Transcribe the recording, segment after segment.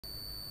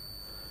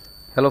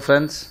Hello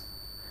friends,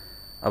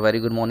 a very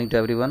good morning to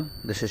everyone.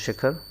 This is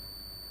Shikhar.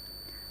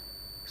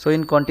 So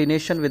in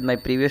continuation with my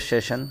previous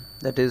session,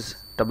 that is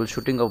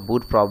troubleshooting of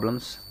boot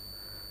problems.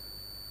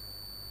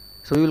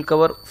 So we will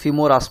cover few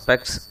more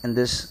aspects in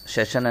this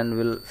session and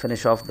we'll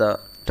finish off the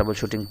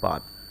troubleshooting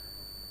part.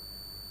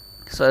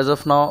 So as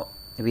of now,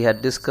 we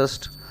had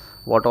discussed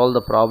what all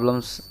the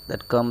problems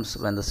that comes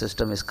when the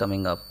system is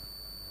coming up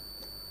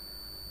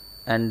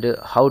and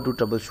how to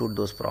troubleshoot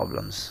those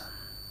problems.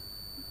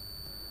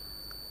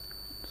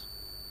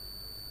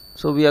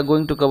 So we are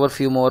going to cover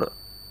few more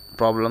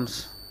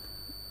problems.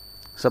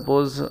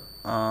 Suppose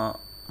my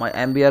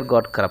MBR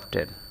got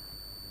corrupted,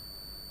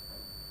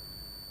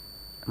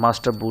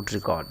 master boot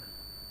record.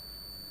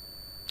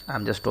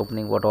 I'm just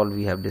opening what all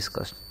we have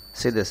discussed.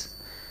 See this,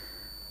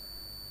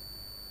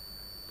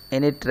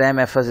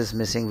 initramfs is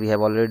missing, we have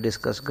already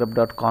discussed.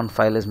 Grub.conf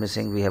file is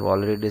missing, we have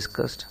already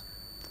discussed.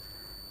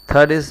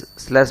 Third is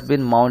 /bin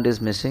mount is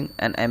missing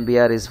and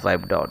MBR is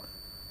wiped out.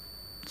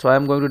 So I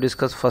am going to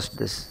discuss first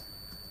this.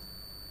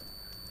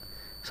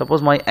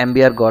 Suppose my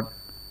MBR got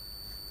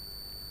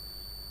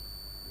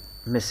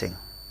missing.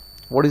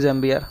 What is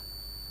MBR?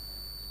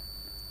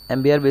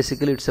 MBR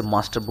basically it's a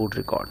master boot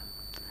record,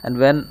 and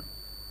when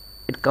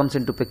it comes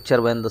into picture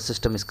when the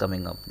system is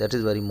coming up, that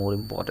is very more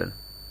important.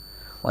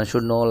 One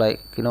should know,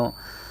 like,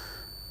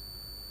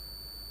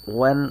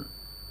 when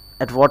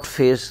at what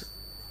phase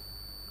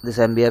this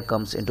MBR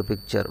comes into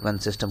picture when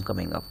system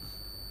coming up.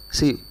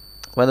 See,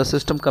 when the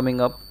system coming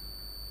up,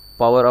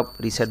 power up,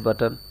 reset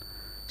button,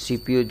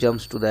 CPU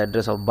jumps to the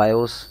address of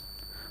BIOS.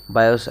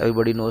 BIOS,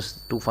 everybody knows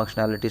few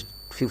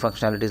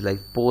functionalities like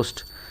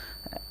post,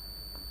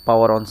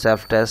 power on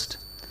self test,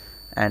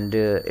 and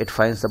it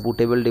finds the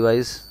bootable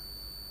device,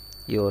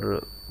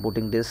 your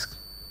booting disk.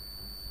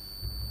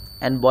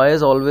 And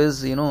BIOS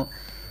always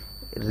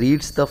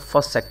reads the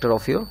first sector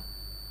of your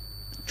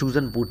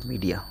chosen boot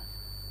media.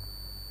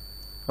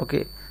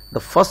 Okay, the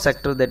first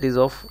sector, that is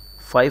of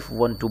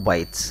 512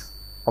 bytes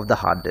of the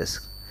hard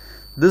disk.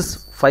 This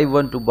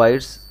 512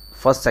 bytes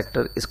first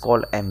sector is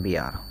called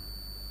MBR.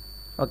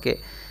 Okay,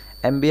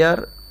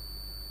 MBR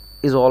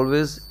is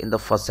always in the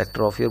first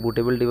sector of your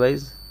bootable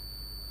device,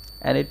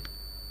 and it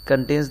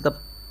contains the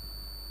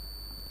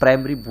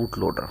primary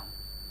bootloader.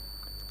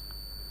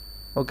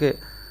 Okay,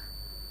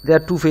 there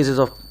are two phases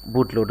of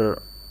bootloader.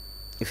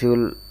 If you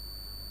will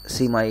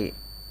see my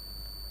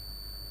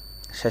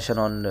session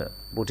on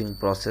booting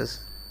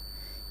process,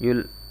 you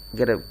will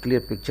get a clear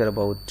picture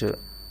about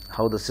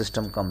how the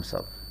system comes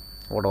up,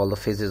 what all the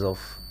phases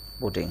of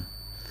booting.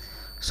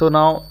 So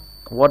now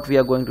what we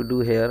are going to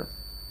do here,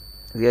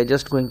 we are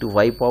just going to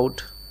wipe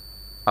out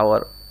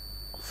our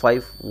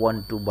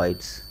 512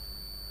 bytes.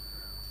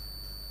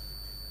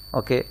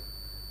 Okay,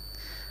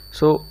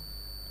 so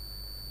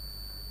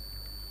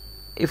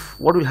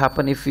what will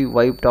happen if we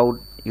wiped out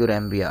your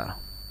MBR?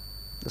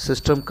 The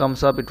system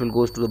comes up, it will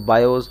goes to the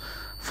BIOS.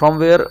 From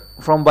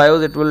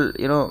BIOS it will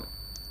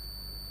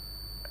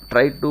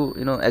try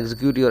to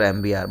execute your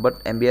MBR,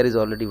 but MBR is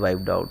already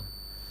wiped out.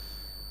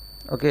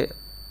 Okay,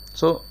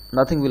 so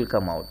nothing will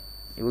come out.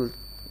 You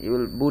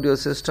will boot your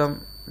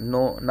system,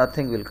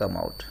 nothing will come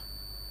out,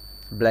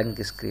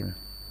 blank screen.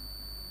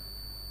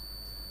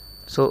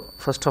 So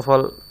first of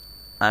all,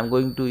 I am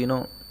going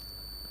to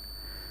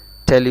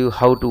tell you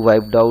how to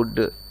wipe out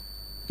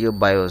your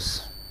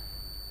BIOS.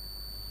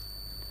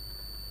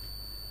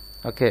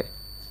 Okay,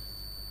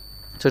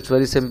 so it's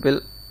very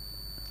simple.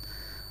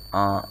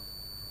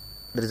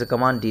 There is a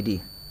command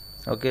dd.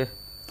 Okay,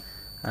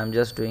 I am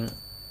just doing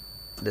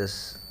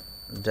this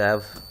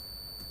dev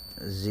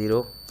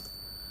 0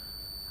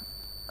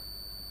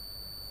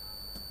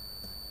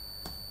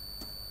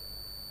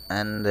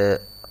 and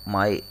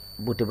my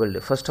bootable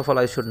disk. First of all,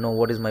 I should know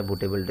what is my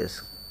bootable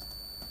disk,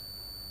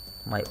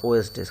 my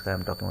OS disk I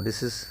am talking about.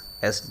 This is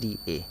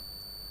SDA.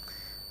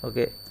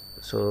 Okay,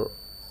 so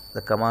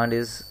the command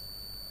is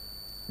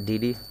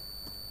dd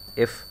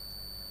if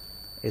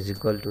is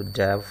equal to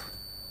dev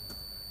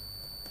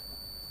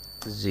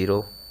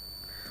 0.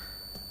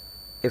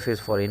 If is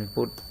for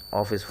input,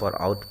 off is for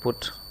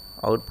output.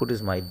 Output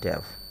is my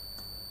dev.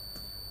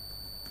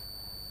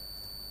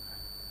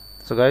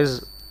 So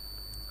guys,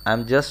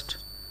 I'm just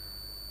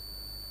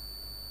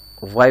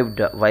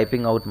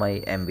wiping out my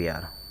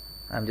MBR.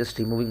 I'm just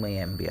removing my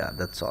MBR,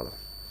 that's all.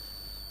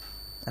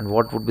 And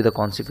what would be the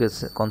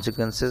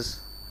consequences?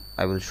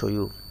 I will show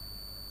you.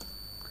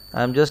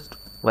 I'm just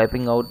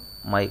wiping out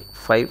my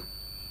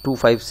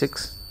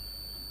 256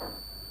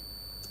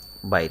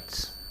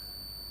 bytes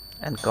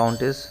and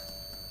count is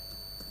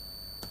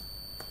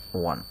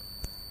 1.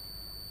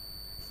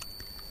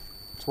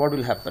 So what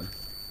will happen?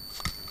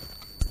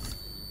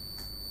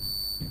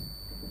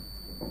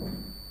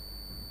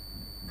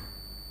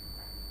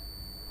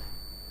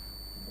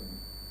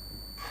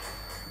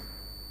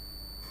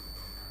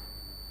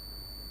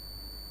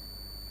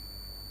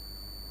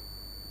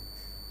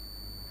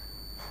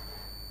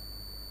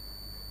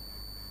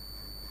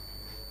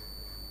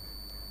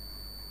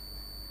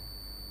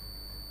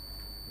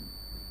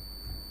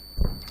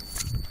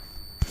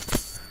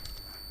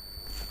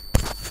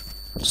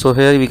 So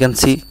here we can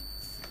see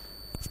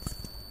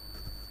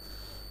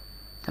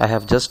I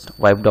have just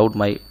wiped out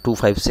my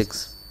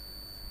 256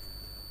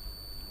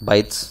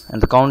 bytes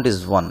and the count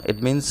is 1.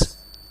 It means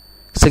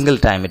single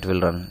time it will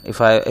run. If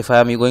I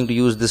am going to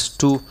use this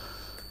 2,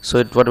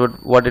 so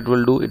what it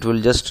will do, it will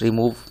just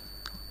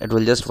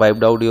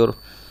wiped out your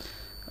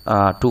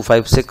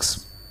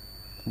 256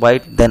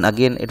 byte, then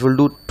again it will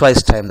do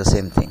twice time the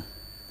same thing.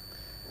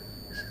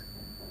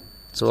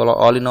 So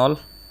all in all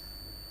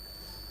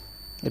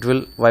it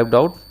will wiped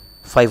out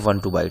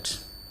 512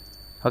 bytes.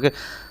 Okay,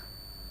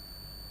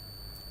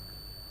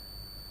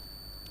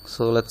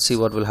 so let's see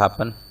what will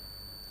happen.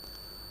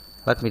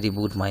 Let me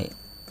reboot my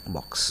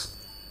box.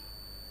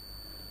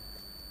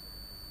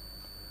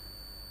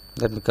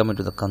 Let me come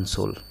into the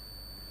console.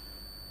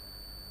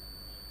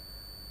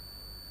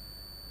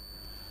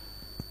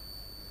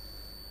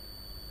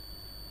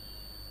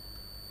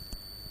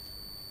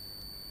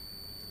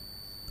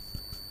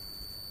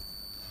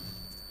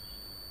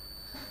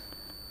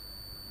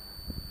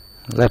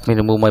 Let me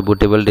remove my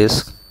bootable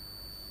disk.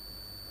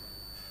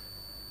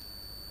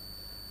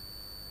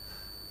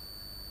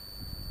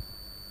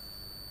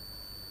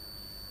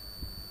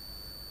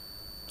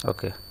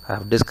 Okay, I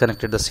have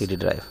disconnected the CD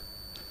drive.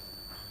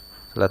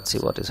 Let's see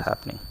what is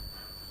happening.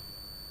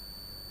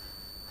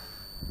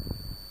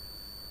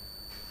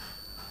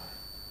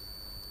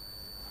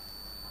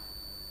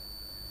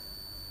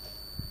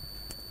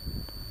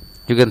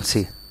 You can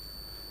see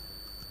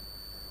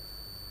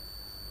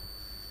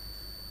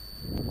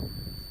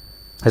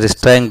it is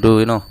trying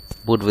to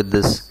boot with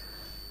this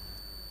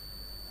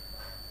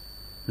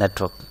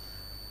network,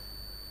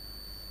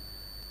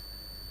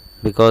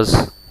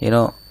 because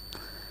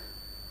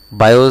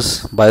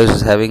BIOS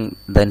is having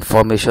the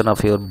information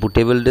of your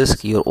bootable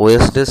disk, your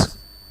OS disk,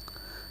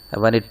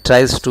 and when it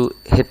tries to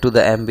hit to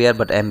the MBR,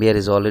 but MBR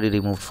is already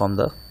removed from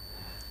the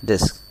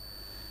disk,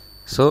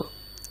 so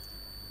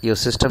your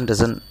system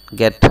doesn't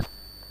get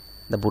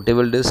the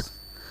bootable disk.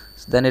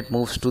 So then it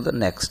moves to the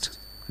next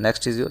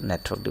is your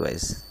network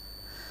device.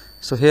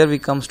 So here we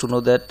comes to know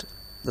that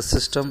the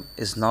system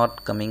is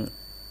not coming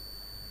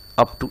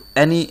up to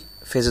any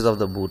phases of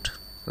the boot,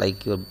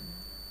 like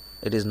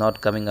it is not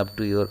coming up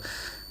to your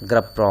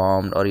grub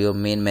prompt or your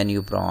main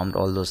menu prompt,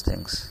 all those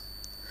things.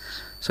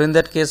 So in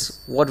that case,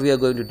 what we are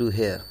going to do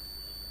here,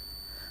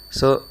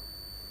 so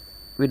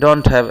we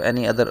don't have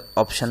any other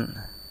option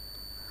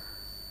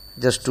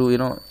just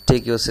to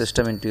take your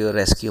system into your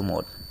rescue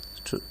mode.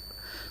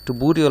 To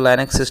boot your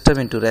Linux system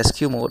into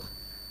rescue mode,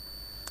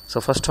 so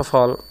first of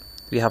all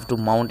we have to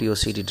mount your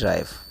CD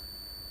drive.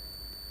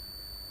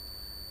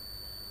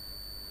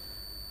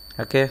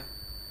 Okay,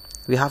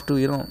 we have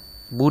to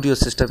boot your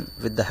system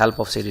with the help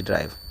of CD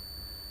drive.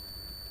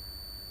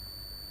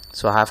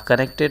 So I have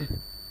connected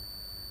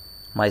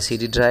my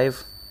CD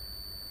drive,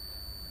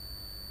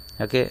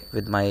 okay,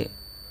 with my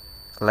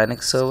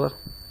Linux server,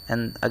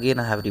 and again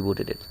I have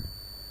rebooted it.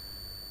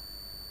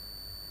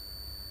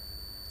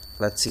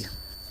 Let's see.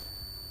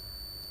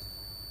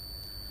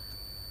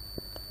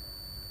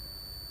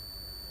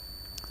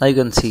 Now you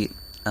can see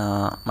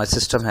my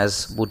system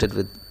has booted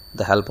with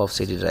the help of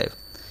CD drive.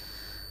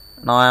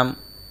 Now I am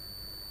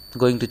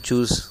going to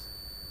choose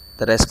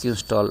the rescue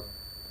install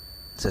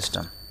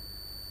system,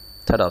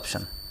 third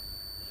option.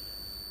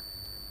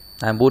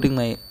 I am booting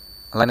my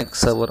Linux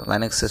server,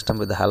 Linux system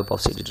with the help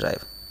of CD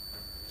drive.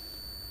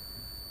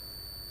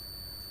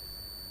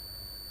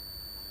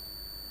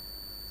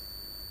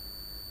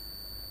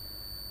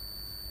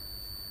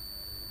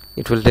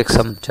 It will take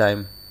some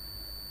time.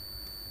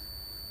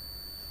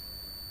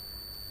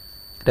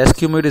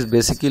 Rescue mode is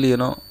basically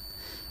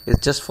it's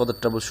just for the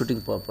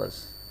troubleshooting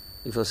purpose.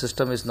 If your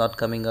system is not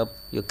coming up,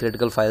 your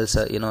critical files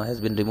are, has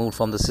been removed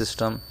from the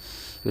system,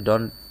 you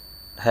don't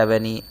have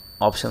any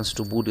options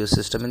to boot your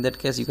system, in that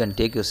case you can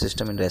take your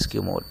system in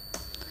rescue mode.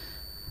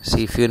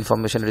 See, few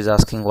information it is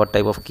asking what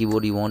type of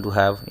keyboard you want to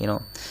have,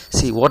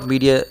 see what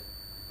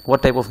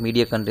type of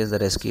media contains the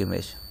rescue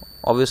image.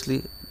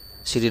 Obviously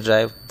CD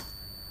drive.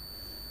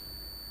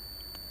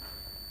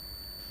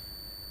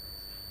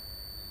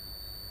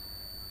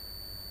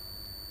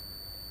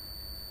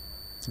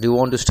 Do you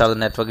want to start the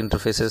network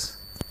interfaces?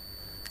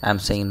 I am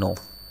saying no.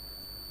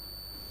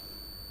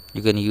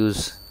 You can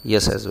use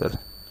yes as well.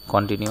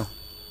 Continue.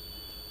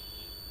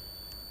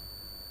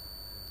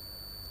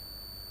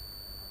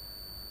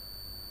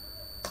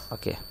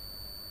 Okay.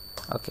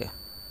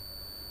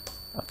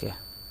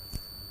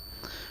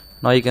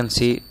 Now you can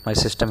see my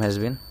system has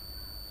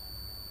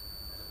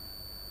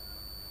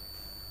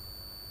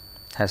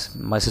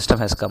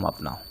come up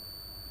now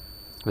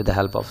with the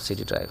help of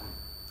CD drive.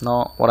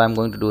 Now what I am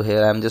going to do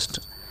here, I am just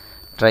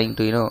trying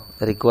to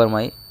recover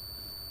my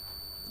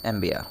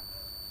MBR.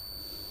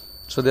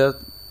 So there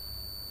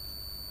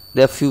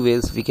are few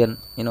ways we can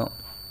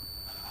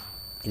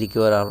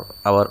recover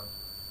our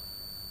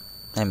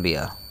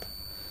MBR.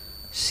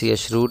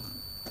 chroot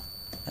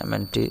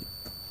mnt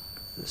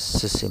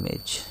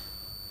sysimage.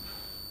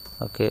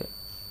 Okay,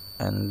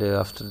 and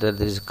after that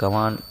there is a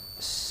command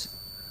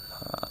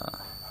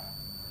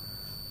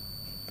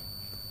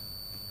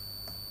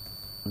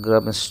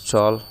grub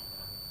install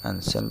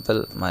and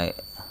simple my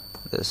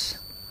this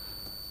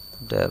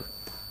dev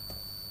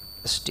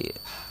sta.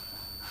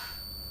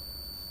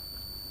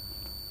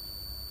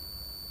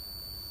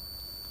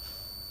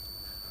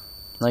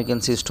 Now you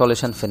can see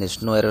installation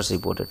finished, no errors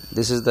reported.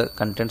 This is the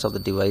contents of the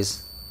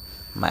device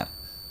map.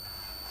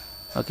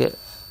 Okay,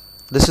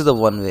 this is the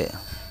one way.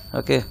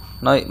 Okay,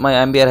 now my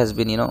MBR has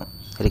been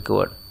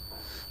recovered.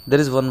 There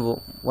is one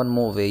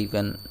more way you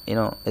can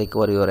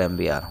recover your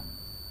MBR.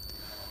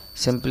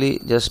 Simply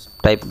just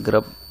type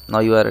grub. Now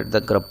you are at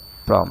the grub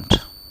prompt.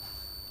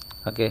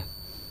 Okay,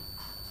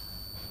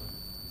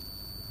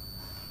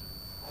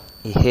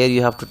 here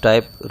you have to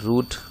type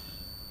root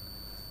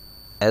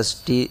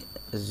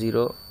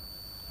st0:0.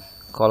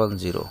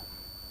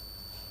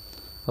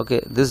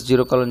 Okay, this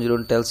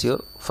 0:0 tells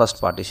your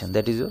first partition,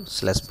 that is your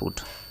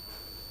 /boot.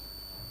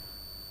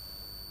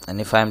 And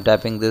if I am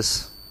typing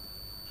this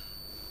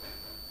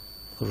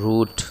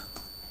root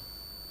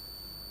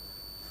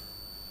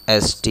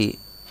st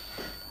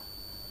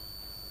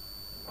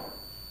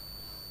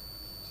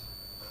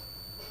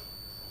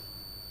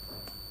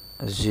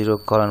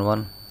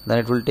 (0:1), then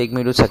it will take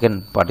me to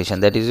second partition,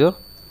 that is your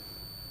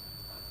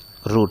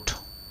root.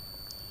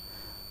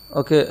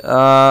 Okay,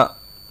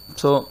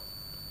 so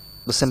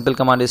the simple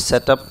command is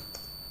setup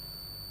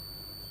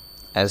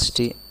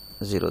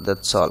st0.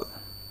 That's all.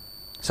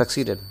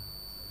 Succeeded.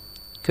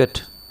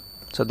 Quit.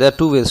 So there are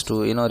two ways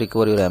to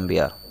recover your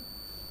MBR.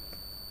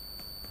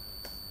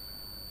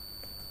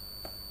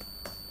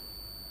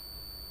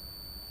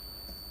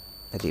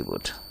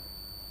 Reboot.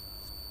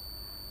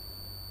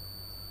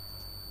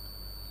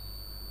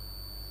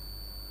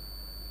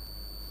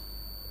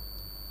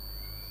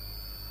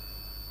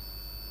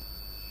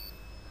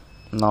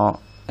 Now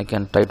I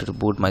can try to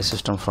boot my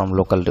system from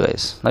local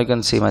device. Now you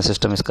can see my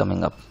system is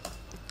coming up.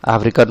 I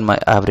have recovered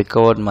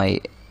my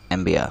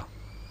MBR.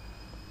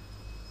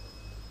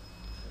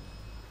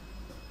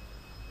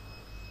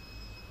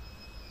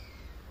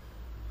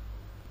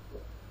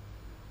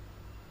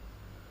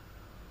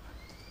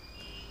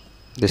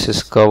 This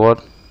is covered,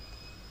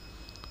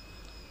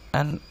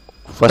 and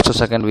first or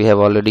second we have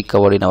already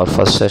covered in our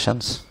first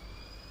sessions.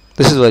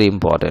 This is very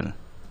important,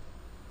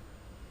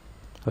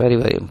 very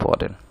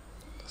important.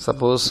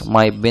 Suppose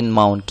my bin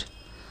mount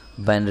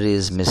binary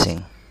is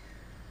missing,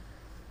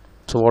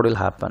 so what will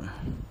happen?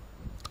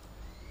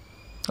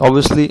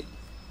 Obviously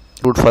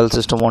root file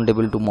system won't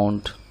able to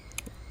mount,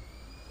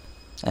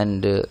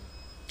 and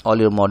all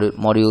your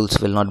modules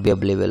will not be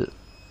available,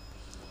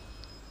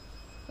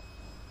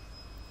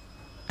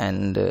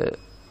 and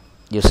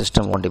your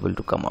system won't able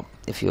to come up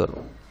if your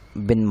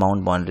bin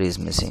mount boundary is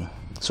missing.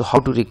 So how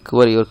to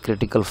recover your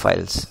critical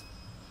files,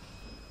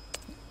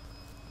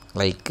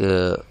 like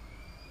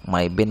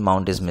my bin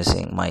mount is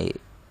missing, my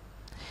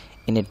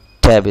init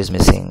tab is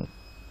missing.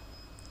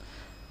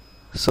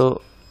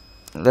 So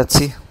let's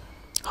see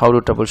how to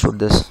troubleshoot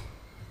this.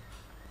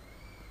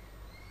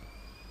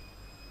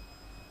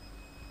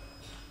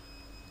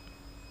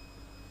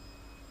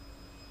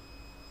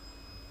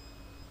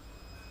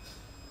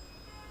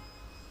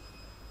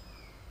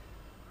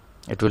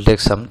 It will take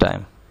some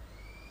time.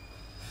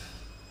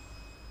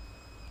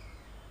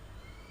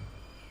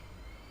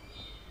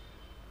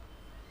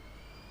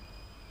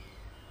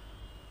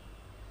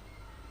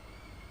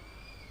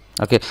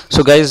 Okay,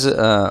 so guys, it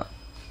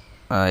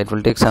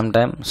will take some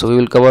time, so we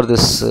will cover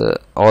this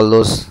all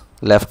those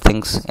left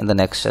things in the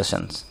next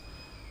sessions.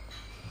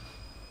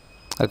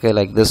 Okay,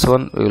 like this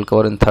one we will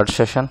cover in third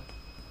session,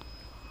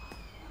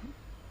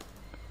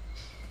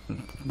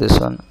 this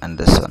one and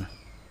this one.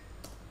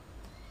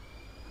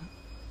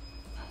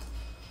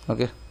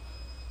 Okay,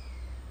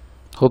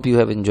 hope you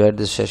have enjoyed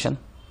this session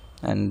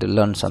and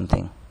learned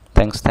something.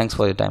 Thanks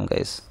for your time,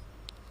 guys.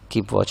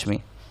 Keep watching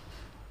me.